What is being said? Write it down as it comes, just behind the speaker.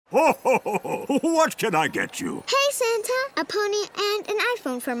Ho, ho, ho, ho. What can I get you? Hey, Santa. A pony and an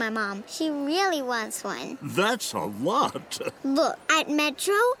iPhone for my mom. She really wants one. That's a lot. Look, at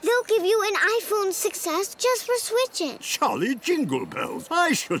Metro, they'll give you an iPhone 6S just for switching. Jolly jingle bells.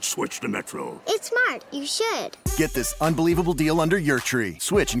 I should switch to Metro. It's smart. You should. Get this unbelievable deal under your tree.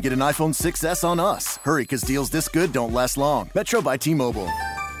 Switch and get an iPhone 6S on us. Hurry, because deals this good don't last long. Metro by T-Mobile.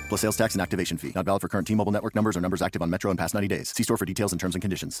 Plus sales tax and activation fee. Not valid for current T-Mobile network numbers or numbers active on Metro in past 90 days. See store for details and terms and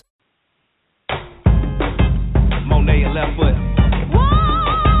conditions. Monet and left foot.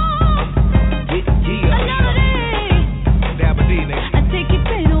 Another day. Dabba D, nigga. I take your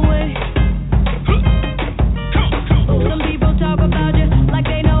pain away. Some people talk about you like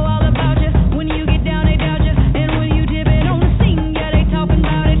they know all about you. When you get down, they doubt you. And when you dip it on the scene, yeah, they talking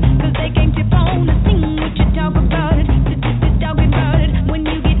about it. Cause they can't tip on the scene. What you talk about it. Talking about it. When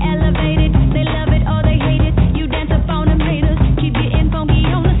you get elevated, they love it or they hate it. You dance up on them haters. Keep getting funky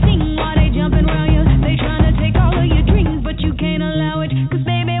on the scene while they jumping around you. They trying to take all of your dreams, but you can't allow it. Cause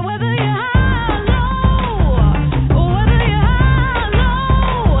baby, whether you're high or low, or whether you're high or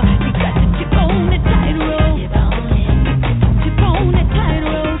low, you got to tip on the tightrope. Tip on the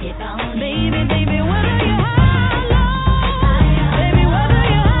tightrope. Baby, baby, whether you're high or low, baby, whether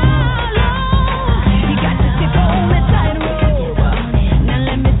you're high or low, you got to tip on the tightrope. Now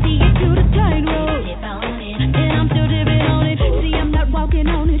let me see you do the tightrope. And I'm still dipping on it. See, I'm not walking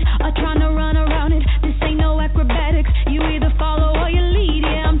on it or trying to run around it. This ain't no acrobatics. You either follow or you lead.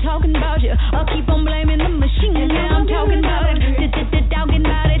 Yeah, I'm talking about you. Or keep on blaming the machine. Yeah, I'm talking about it. Talking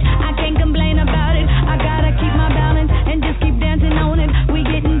about it. I can't complain about it. I gotta keep my balance and just keep dancing on it. We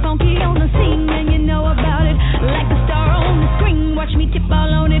getting funky on the scene and you know about it. Like the star on the screen. Watch me tip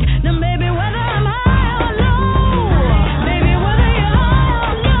all on it. Now baby, whether I'm high or low, baby, whether you're high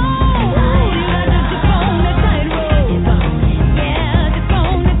or low, you got to tip on the tightrope. Yeah, tip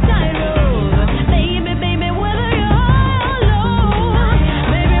on the tightrope. Baby, baby, whether you're high or low,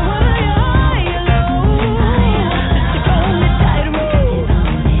 baby, whether you're high or low, tip on the tightrope.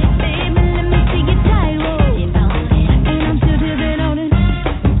 Baby, let me see your tightrope. And I'm still dipping on it.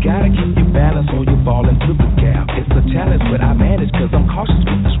 You gotta keep your balance or you fall into the gap. It's a challenge, but I manage cause I'm cautious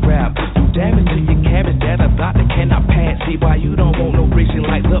with the scrap. Do damage to your cabbage that a doctor cannot patch. See why you don't want no racing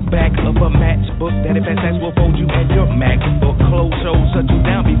like the back of a matchbook. Daddy Fast Ass will fold you and your MacBook. Close shows shut you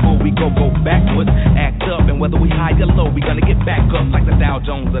down before we go backwards. Act up, and whether we high or low, we gonna get back up like the Dow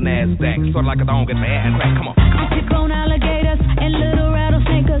Jones and NASDAQ. Sort of like a dog in the ass rack. Come on. I tip on alligators and little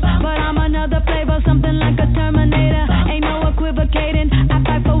rattlesnakers, but I'm another flavor, something like a Terminator. Ain't no equivocating. I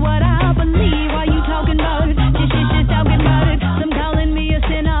fight for what I believe. Why you talking about it? Just talking about it. Some calling me a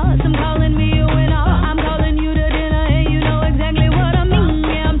sinner, some calling me a winner. I'm calling you to dinner, and you know exactly what I mean.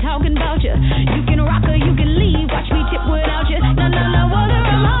 Yeah, I'm talking about you. You can rock or you can leave. Watch me tip without you. No, no, no. Whether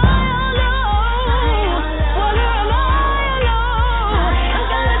I'm high or low, whether I'm high or low, I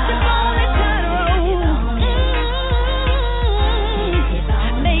gotta tip on the tightrope.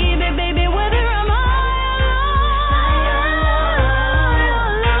 Baby, baby, whether I'm high or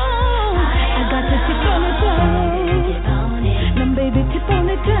low, I got to tip on the tightrope. Now, baby, tip on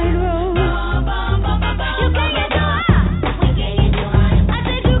the tightrope. You can't get too high. I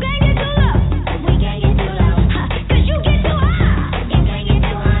said you can't get too low. Cause you get too high.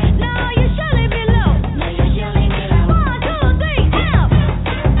 No, you surely be low. 1, 2, 3, help.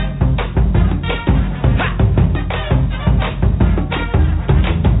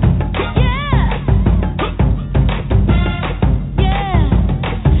 Yeah.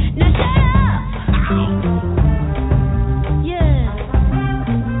 Now shut up. Yeah.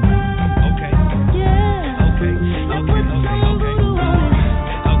 Okay. Yeah. Okay. Now put some voodoo on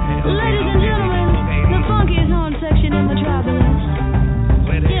it. Ladies and gentlemen, the funkiest horn section in Metropolis.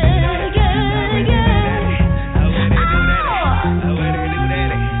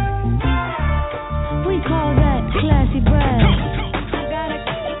 We call that classy brag. I gotta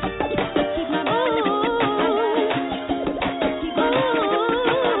keep my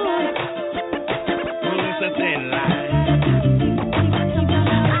Well, it's a thin line.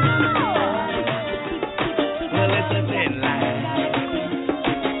 Well, it's a thin line.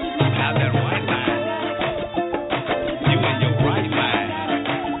 How's that white line? You in your right mind.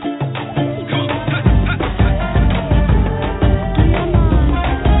 Come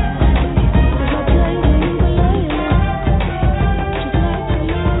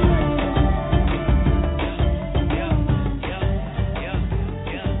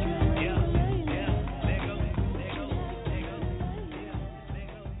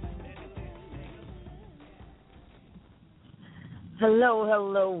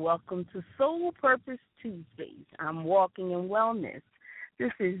Hello. Welcome to Soul Purpose Tuesdays. I'm walking in wellness.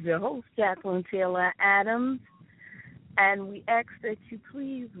 This is your host, Jacqueline Taylor Adams, and we ask that you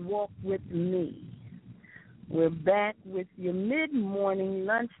please walk with me. We're back with your mid-morning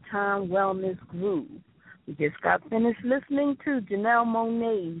lunchtime wellness groove. We just got finished listening to Janelle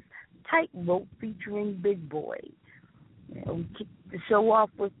Monáe's Tightrope featuring Big Boy. We kicked the show off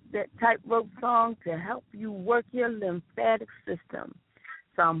with that Tightrope song to help you work your lymphatic system.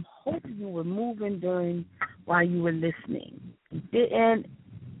 So I'm hoping you were moving while you were listening. If you didn't,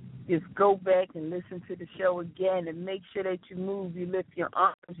 just go back and listen to the show again and make sure that you move. You lift your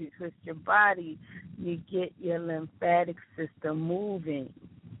arms, you twist your body, you get your lymphatic system moving.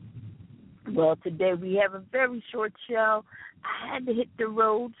 Well, today we have a very short show. I had to hit the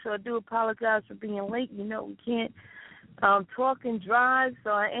road, so I do apologize for being late. You know, we can't talk and drive,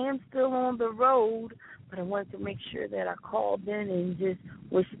 so I am still on the road, but I wanted to make sure that I called in and just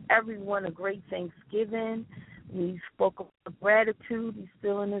wish everyone a great Thanksgiving. We spoke about gratitude. We're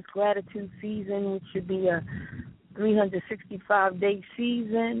still in this gratitude season, which should be a 365-day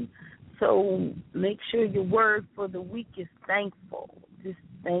season. So make sure your word for the week is thankful, just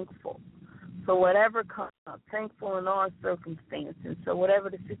thankful. So whatever comes up, thankful in all circumstances. So whatever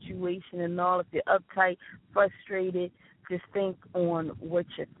the situation and all, if you're uptight, frustrated, just think on what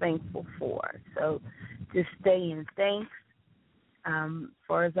you're thankful for. So just stay in thanks. As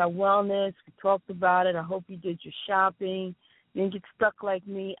far as our wellness, we talked about it. I hope you did your shopping. You didn't get stuck like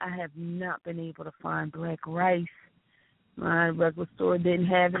me. I have not been able to find black rice. My regular store didn't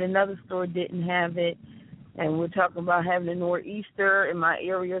have it. Another store didn't have it. And we're talking about having a nor'easter in my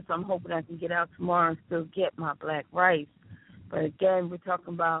area, so I'm hoping I can get out tomorrow and still get my black rice. But again, we're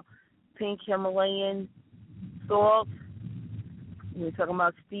talking about pink Himalayan salt. We're talking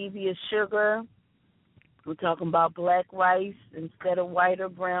about stevia sugar. We're talking about black rice instead of white or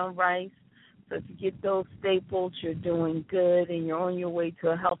brown rice. So if you get those staples, you're doing good and you're on your way to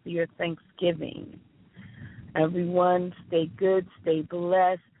a healthier Thanksgiving. Everyone, stay good, stay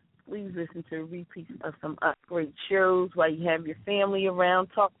blessed. Please listen to a repeat of some great shows while you have your family around.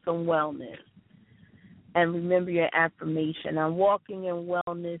 Talk some wellness. And remember your affirmation. I'm walking in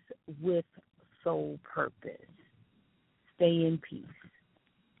wellness with soul purpose. Stay in peace.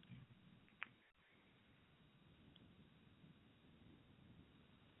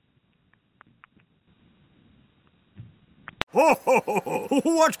 Ho, ho, ho, ho!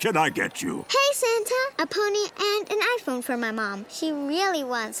 What can I get you? Hey, Santa! A pony and an iPhone for my mom. She really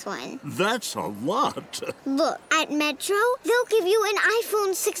wants one. That's a lot. Look, at Metro, they'll give you an iPhone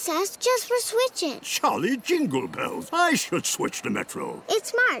 6S just for switching. Jolly jingle bells. I should switch to Metro.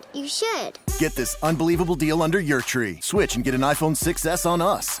 It's smart. You should. Get this unbelievable deal under your tree. Switch and get an iPhone 6S on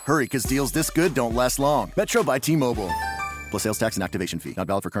us. Hurry, because deals this good don't last long. Metro by T-Mobile. Plus sales tax and activation fee. Not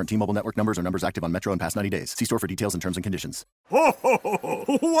valid for current T-Mobile network numbers or numbers active on Metro in past 90 days. See store for details and terms and conditions. Ho, ho, ho,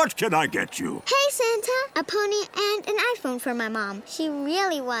 ho! What can I get you? Hey, Santa! A pony and an iPhone for my mom. She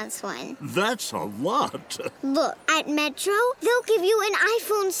really wants one. That's a lot. Look, at Metro, they'll give you an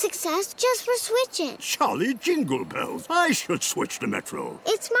iPhone 6S just for switching. Jolly jingle bells. I should switch to Metro.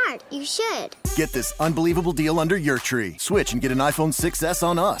 It's smart. You should. Get this unbelievable deal under your tree. Switch and get an iPhone 6S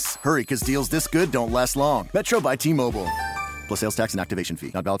on us. Hurry, because deals this good don't last long. Metro by T-Mobile. Plus sales tax and activation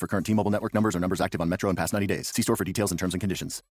fee. Not valid for current T-Mobile network numbers or numbers active on Metro in past 90 days. See store for details and terms and conditions.